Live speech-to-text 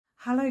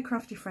Hello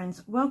crafty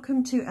friends,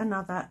 welcome to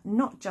another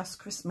Not Just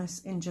Christmas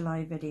in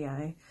July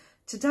video.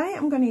 Today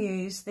I'm going to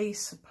use these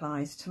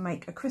supplies to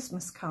make a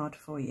Christmas card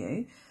for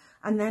you,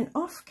 and then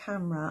off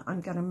camera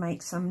I'm going to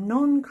make some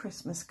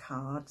non-Christmas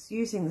cards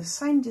using the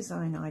same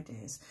design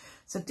ideas.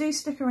 So do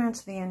stick around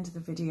to the end of the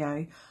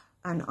video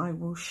and I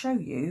will show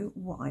you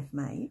what I've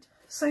made.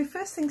 So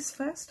first things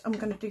first, I'm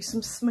going to do some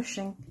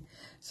smushing.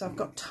 So I've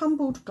got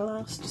tumbled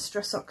glass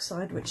distress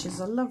oxide, which is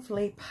a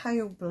lovely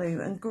pale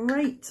blue and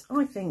great,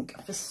 I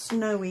think, for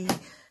snowy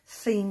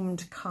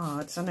themed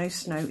cards. I know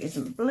snow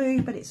isn't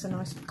blue, but it's a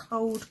nice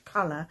cold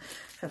colour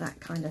for that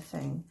kind of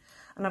thing.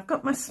 And I've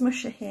got my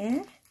smusher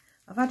here.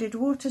 I've added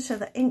water to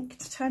the ink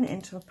to turn it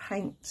into a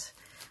paint.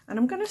 And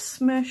I'm going to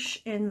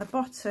smush in the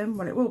bottom,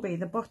 well, it will be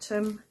the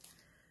bottom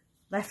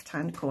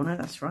left-hand corner,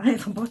 that's right,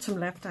 the bottom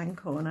left-hand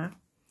corner.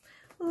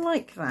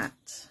 Like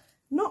that,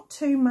 not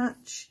too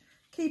much,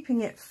 keeping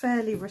it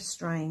fairly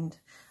restrained.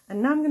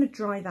 And now I'm going to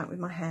dry that with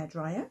my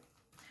hairdryer,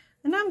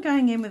 and I'm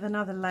going in with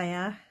another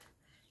layer,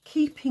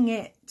 keeping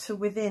it to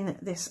within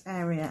this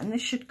area, and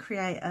this should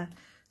create a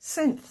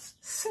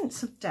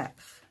sense of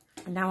depth.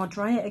 And now I'll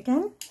dry it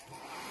again.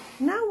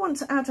 Now I want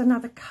to add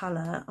another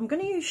colour. I'm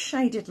going to use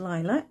shaded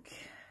lilac.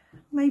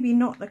 Maybe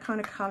not the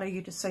kind of colour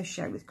you'd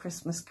associate with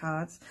Christmas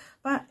cards,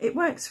 but it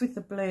works with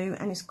the blue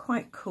and is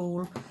quite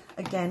cool,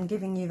 again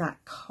giving you that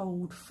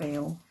cold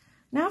feel.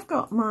 Now I've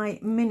got my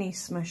mini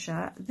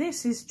smusher.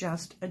 This is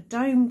just a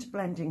domed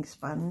blending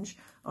sponge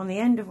on the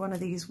end of one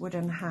of these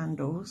wooden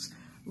handles,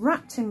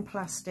 wrapped in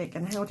plastic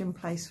and held in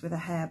place with a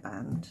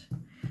hairband.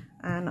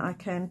 And I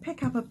can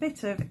pick up a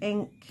bit of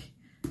ink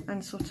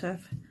and sort of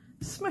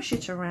smush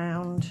it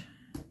around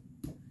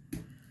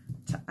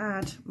to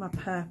add my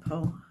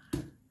purple.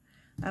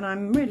 And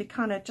I'm really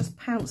kind of just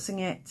pouncing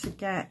it to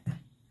get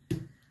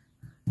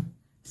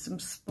some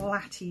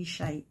splatty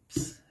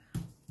shapes.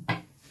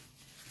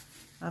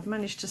 I've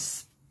managed to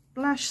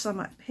splash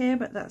some up here,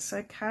 but that's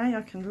okay.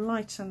 I can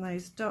lighten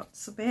those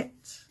dots a bit.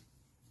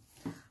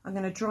 I'm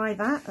going to dry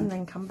that and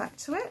then come back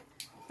to it.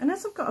 And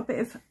as I've got a bit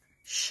of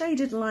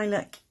shaded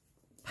lilac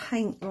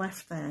paint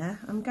left there,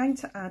 I'm going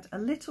to add a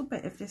little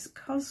bit of this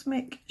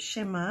Cosmic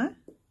Shimmer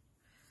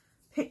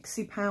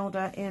Pixie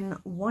powder in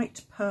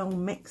white pearl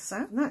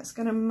mixer. That's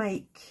going to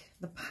make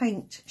the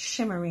paint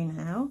shimmery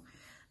now,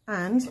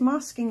 and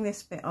masking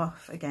this bit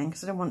off again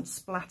because I don't want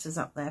splatters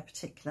up there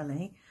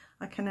particularly.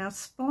 I can now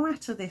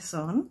splatter this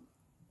on,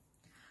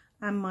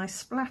 and my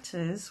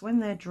splatters, when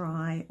they're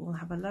dry, will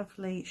have a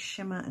lovely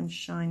shimmer and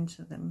shine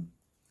to them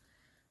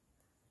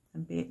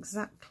and be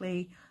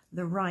exactly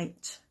the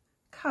right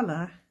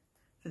colour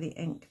for the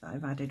ink that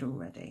I've added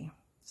already.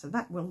 So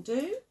that will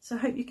do. So I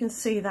hope you can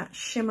see that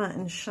shimmer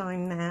and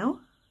shine now.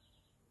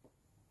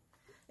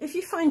 If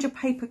you find your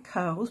paper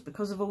curls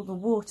because of all the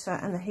water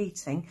and the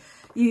heating,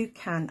 you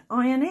can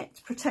iron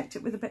it, protect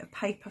it with a bit of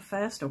paper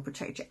first, or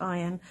protect your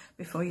iron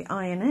before you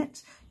iron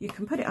it. You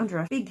can put it under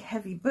a big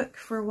heavy book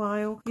for a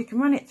while. You can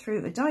run it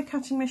through a die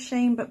cutting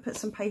machine, but put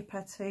some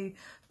paper to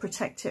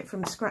protect it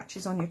from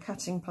scratches on your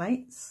cutting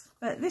plates.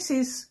 But this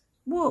is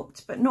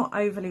warped, but not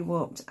overly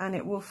warped, and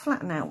it will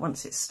flatten out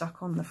once it's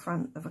stuck on the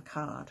front of a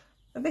card.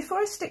 But before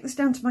I stick this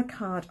down to my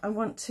card, I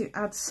want to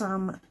add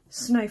some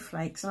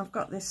snowflakes, and I've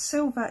got this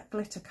silver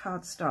glitter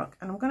cardstock,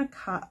 and I'm going to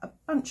cut a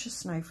bunch of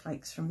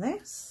snowflakes from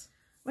this.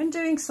 When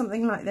doing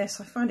something like this,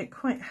 I find it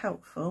quite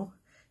helpful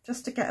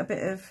just to get a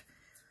bit of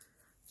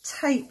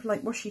tape,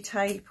 like washi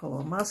tape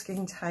or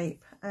masking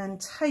tape,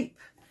 and tape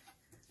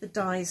the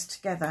dies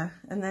together,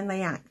 and then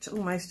they act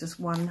almost as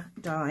one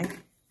die.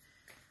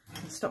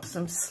 It stops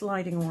them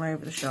sliding all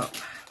over the shop.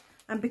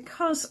 And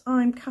because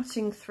I'm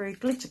cutting through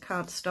glitter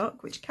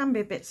cardstock, which can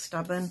be a bit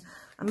stubborn,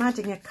 I'm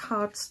adding a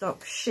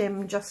cardstock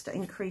shim just to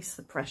increase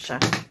the pressure.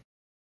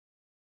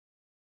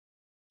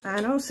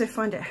 And I also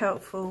find it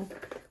helpful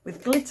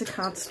with glitter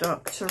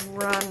cardstock to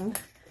run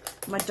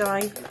my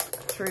die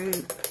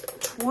through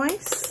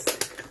twice,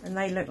 and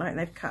they look like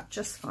they've cut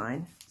just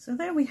fine. So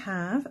there we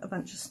have a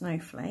bunch of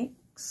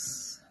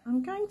snowflakes.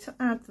 I'm going to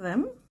add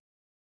them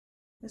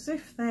as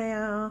if they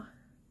are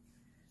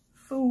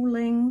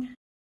falling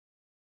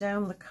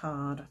down the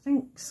card. I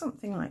think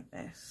something like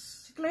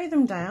this. To glue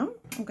them down,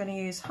 I'm going to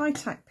use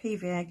high-tack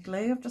PVA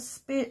glue. I've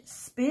just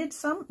smeared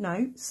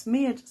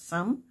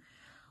some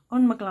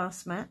on my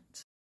glass mat,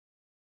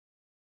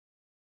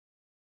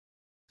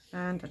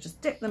 and I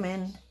just dip them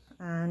in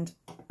and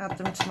add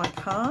them to my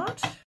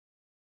card.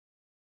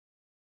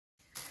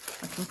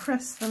 I can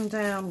press them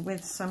down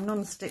with some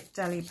non-stick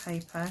deli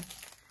paper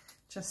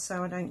just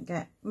so I don't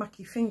get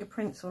mucky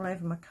fingerprints all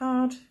over my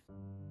card.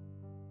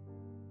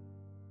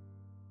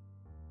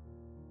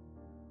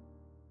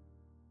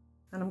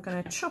 And I'm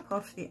going to chop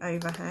off the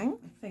overhang.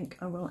 I think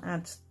I will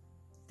add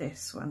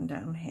this one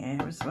down here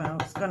as well.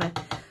 It's going to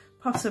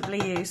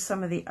possibly use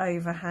some of the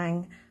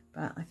overhang,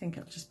 but I think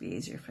it'll just be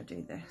easier if I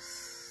do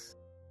this.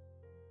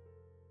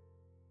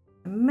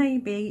 And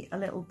maybe a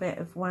little bit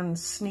of one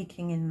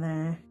sneaking in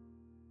there.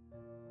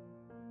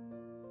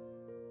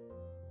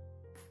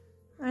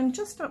 And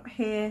just up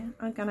here,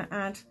 I'm going to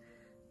add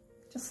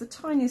just the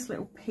tiniest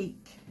little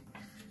peak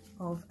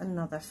of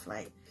another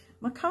flake.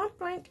 My card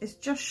blank is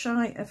just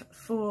shy of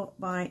 4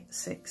 by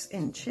 6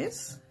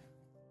 inches.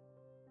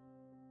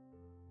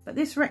 But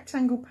this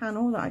rectangle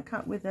panel that I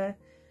cut with a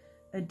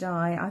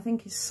die, I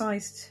think is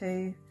size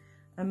 2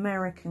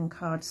 American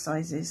card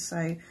sizes. So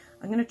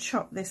I'm going to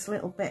chop this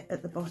little bit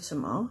at the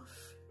bottom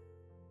off.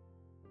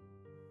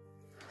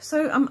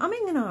 So I'm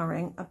umming and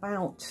ahhing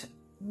about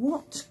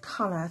what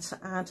colour to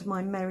add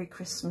my Merry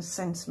Christmas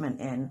sentiment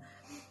in.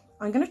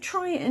 I'm going to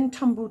try it in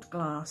tumbled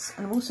glass,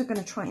 and I'm also going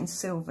to try it in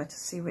silver to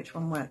see which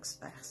one works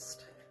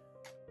best.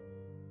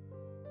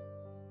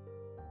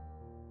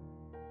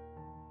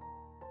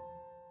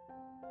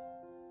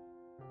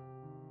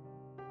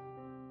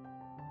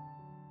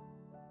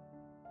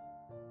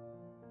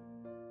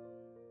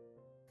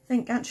 I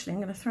think actually I'm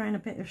going to throw in a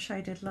bit of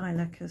shaded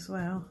lilac as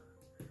well,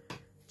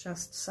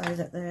 just so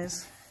that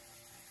there's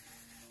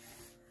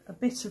a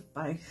bit of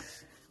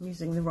both. I'm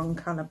using the wrong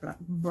colour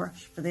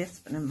brush for this,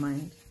 but never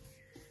mind.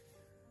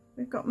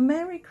 We've got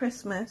Merry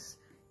Christmas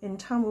in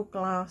tumbled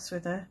glass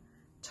with a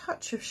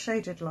touch of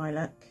shaded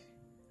lilac.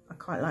 I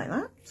quite like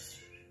that.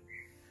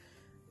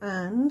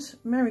 And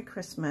Merry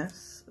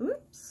Christmas,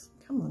 oops,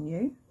 come on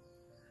you,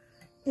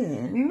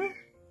 in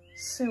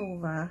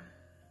silver.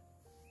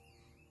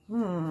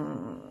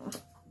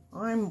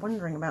 I'm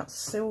wondering about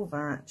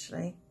silver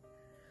actually.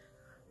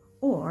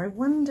 Or I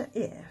wonder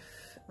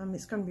if,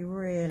 it's going to be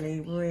really,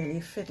 really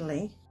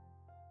fiddly,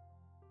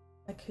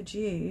 I could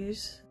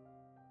use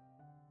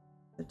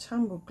the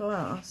tumbled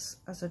glass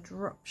as a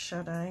drop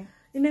shadow.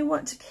 You know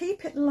what, to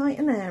keep it light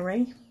and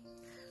airy,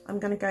 I'm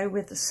going to go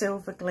with the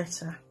silver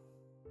glitter.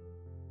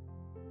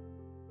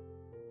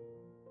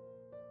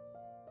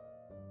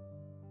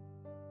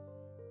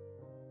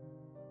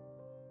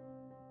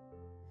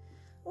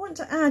 I want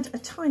to add a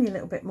tiny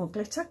little bit more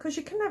glitter because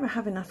you can never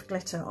have enough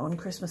glitter on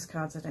Christmas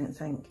cards, I don't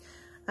think.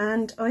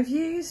 And I've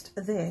used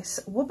this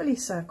wobbly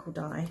circle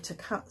die to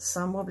cut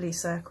some wobbly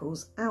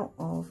circles out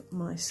of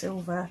my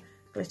silver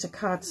glitter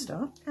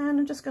cardstock, and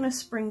I'm just going to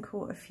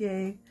sprinkle a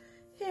few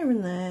here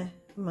and there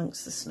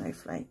amongst the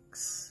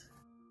snowflakes.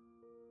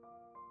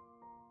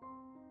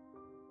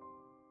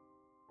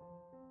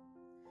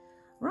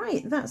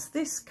 Right, that's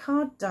this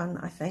card done,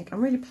 I think.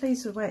 I'm really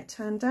pleased with the way it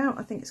turned out.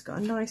 I think it's got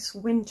a nice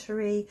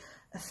wintry,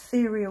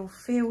 ethereal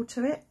feel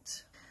to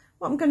it.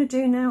 What I'm going to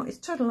do now is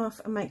toddle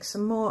off and make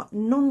some more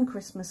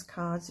non-Christmas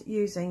cards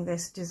using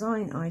this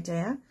design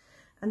idea,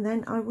 and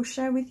then I will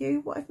share with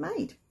you what I've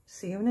made.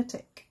 See you in a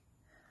tick.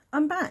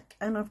 I'm back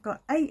and I've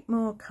got 8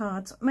 more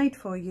cards made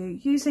for you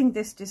using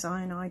this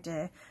design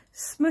idea,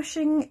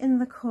 smushing in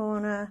the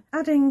corner,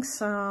 adding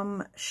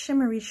some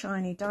shimmery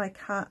shiny die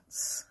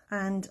cuts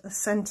and a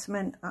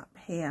sentiment up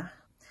here.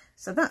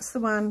 So that's the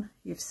one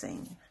you've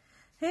seen.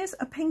 Here's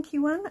a pinky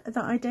one that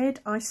I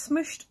did. I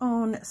smushed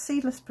on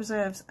seedless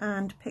preserves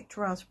and picked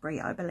raspberry,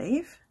 I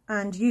believe,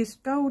 and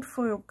used gold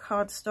foil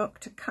cardstock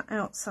to cut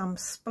out some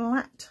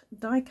splat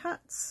die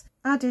cuts,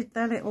 added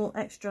their little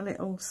extra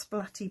little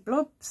splatty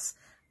blobs,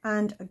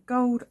 and a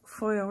gold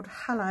foiled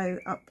halo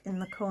up in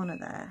the corner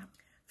there.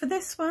 For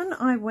this one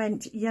I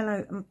went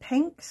yellow and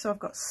pink, so I've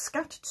got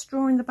scattered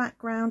straw in the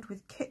background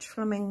with Kitsch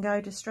Flamingo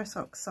Distress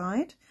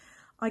Oxide.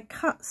 I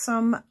cut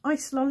some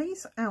ice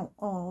lollies out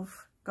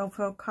of gold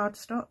foil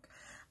cardstock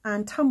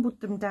and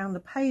tumbled them down the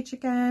page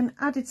again,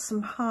 added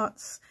some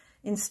hearts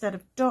instead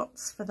of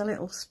dots for the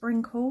little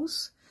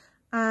sprinkles,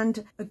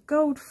 and a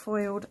gold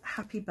foiled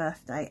happy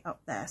birthday up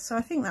there. So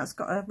I think that's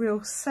got a real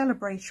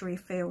celebratory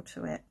feel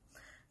to it.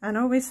 And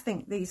I always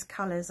think these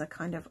colours are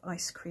kind of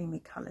ice creamy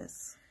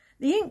colours.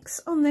 The inks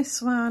on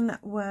this one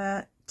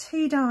were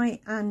tea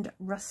dye and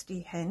rusty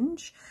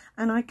hinge,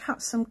 and I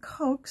cut some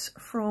cogs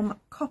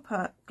from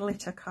copper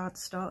glitter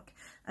cardstock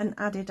and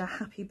added a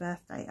happy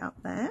birthday up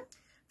there.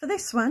 For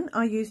this one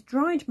I used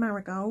dried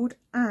marigold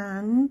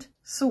and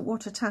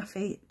saltwater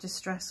taffy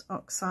Distress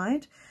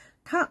Oxide,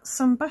 cut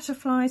some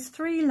butterflies,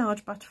 3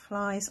 large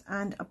butterflies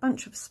and a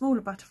bunch of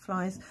smaller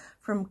butterflies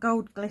from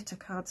gold glitter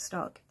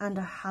cardstock and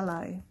a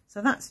halo.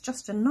 So that's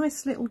just a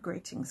nice little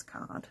greetings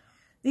card.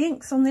 The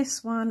inks on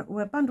this one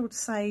were bundled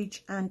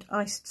sage and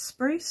iced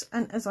spruce,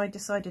 and as I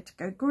decided to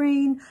go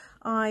green,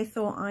 I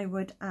thought I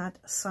would add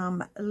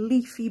some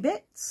leafy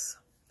bits.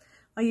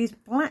 I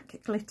used black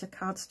glitter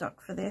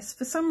cardstock for this.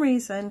 For some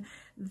reason,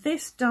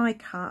 this die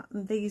cut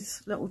and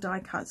these little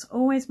die cuts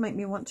always make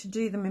me want to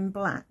do them in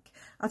black.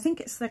 I think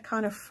it's their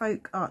kind of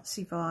folk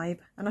artsy vibe,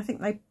 and I think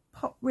they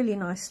pop really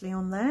nicely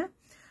on there.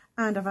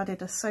 And I've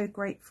added a So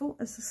Grateful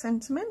as a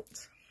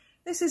sentiment.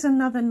 This is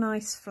another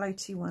nice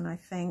floaty one, I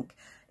think.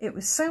 It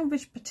was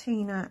salvage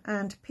patina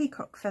and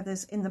peacock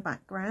feathers in the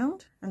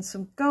background, and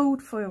some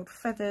gold foiled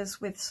feathers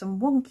with some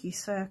wonky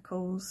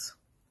circles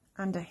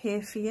and a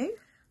Here For You.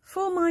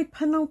 For my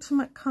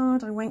penultimate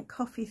card, I went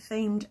coffee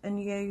themed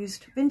and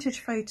used vintage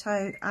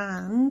photo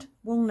and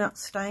walnut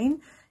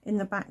stain in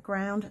the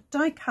background.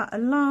 Die cut a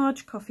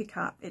large coffee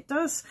cup. It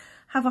does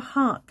have a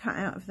heart cut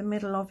out of the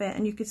middle of it,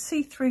 and you could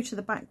see through to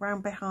the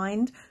background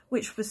behind,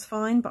 which was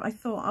fine, but I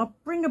thought I'll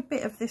bring a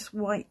bit of this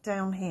white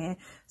down here,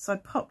 so I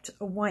popped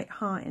a white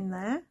heart in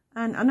there.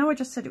 And I know I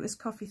just said it was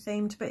coffee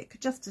themed, but it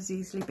could just as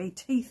easily be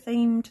tea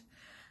themed.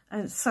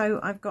 And so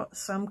I've got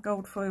some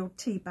gold foiled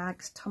tea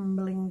bags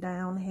tumbling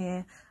down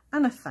here,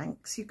 and a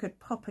thanks. You could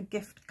pop a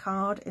gift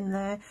card in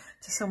there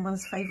to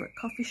someone's favourite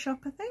coffee shop,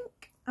 I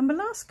think. And my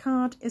last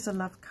card is a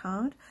love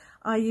card.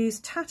 I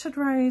used Tattered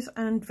Rose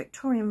and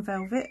Victorian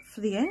Velvet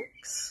for the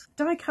inks.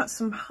 Die cut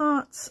some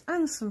hearts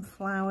and some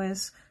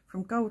flowers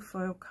from gold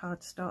foil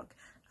cardstock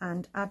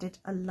and added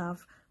a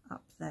love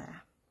up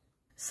there.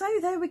 So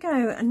there we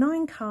go,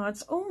 9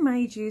 cards all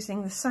made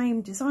using the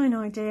same design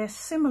idea,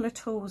 similar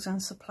tools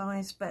and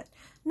supplies, but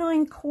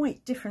 9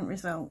 quite different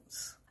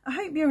results. I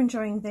hope you're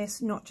enjoying this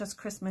Not Just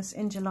Christmas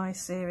in July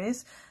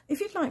series.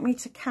 If you'd like me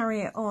to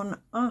carry it on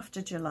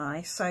after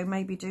July, so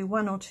maybe do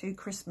 1 or 2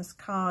 Christmas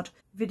card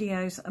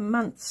videos a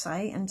month,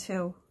 say,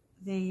 until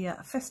the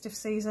festive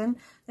season,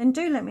 then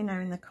do let me know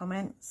in the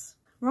comments.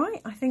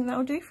 Right, I think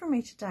that'll do for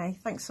me today.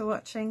 Thanks for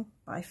watching.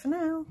 Bye for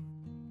now.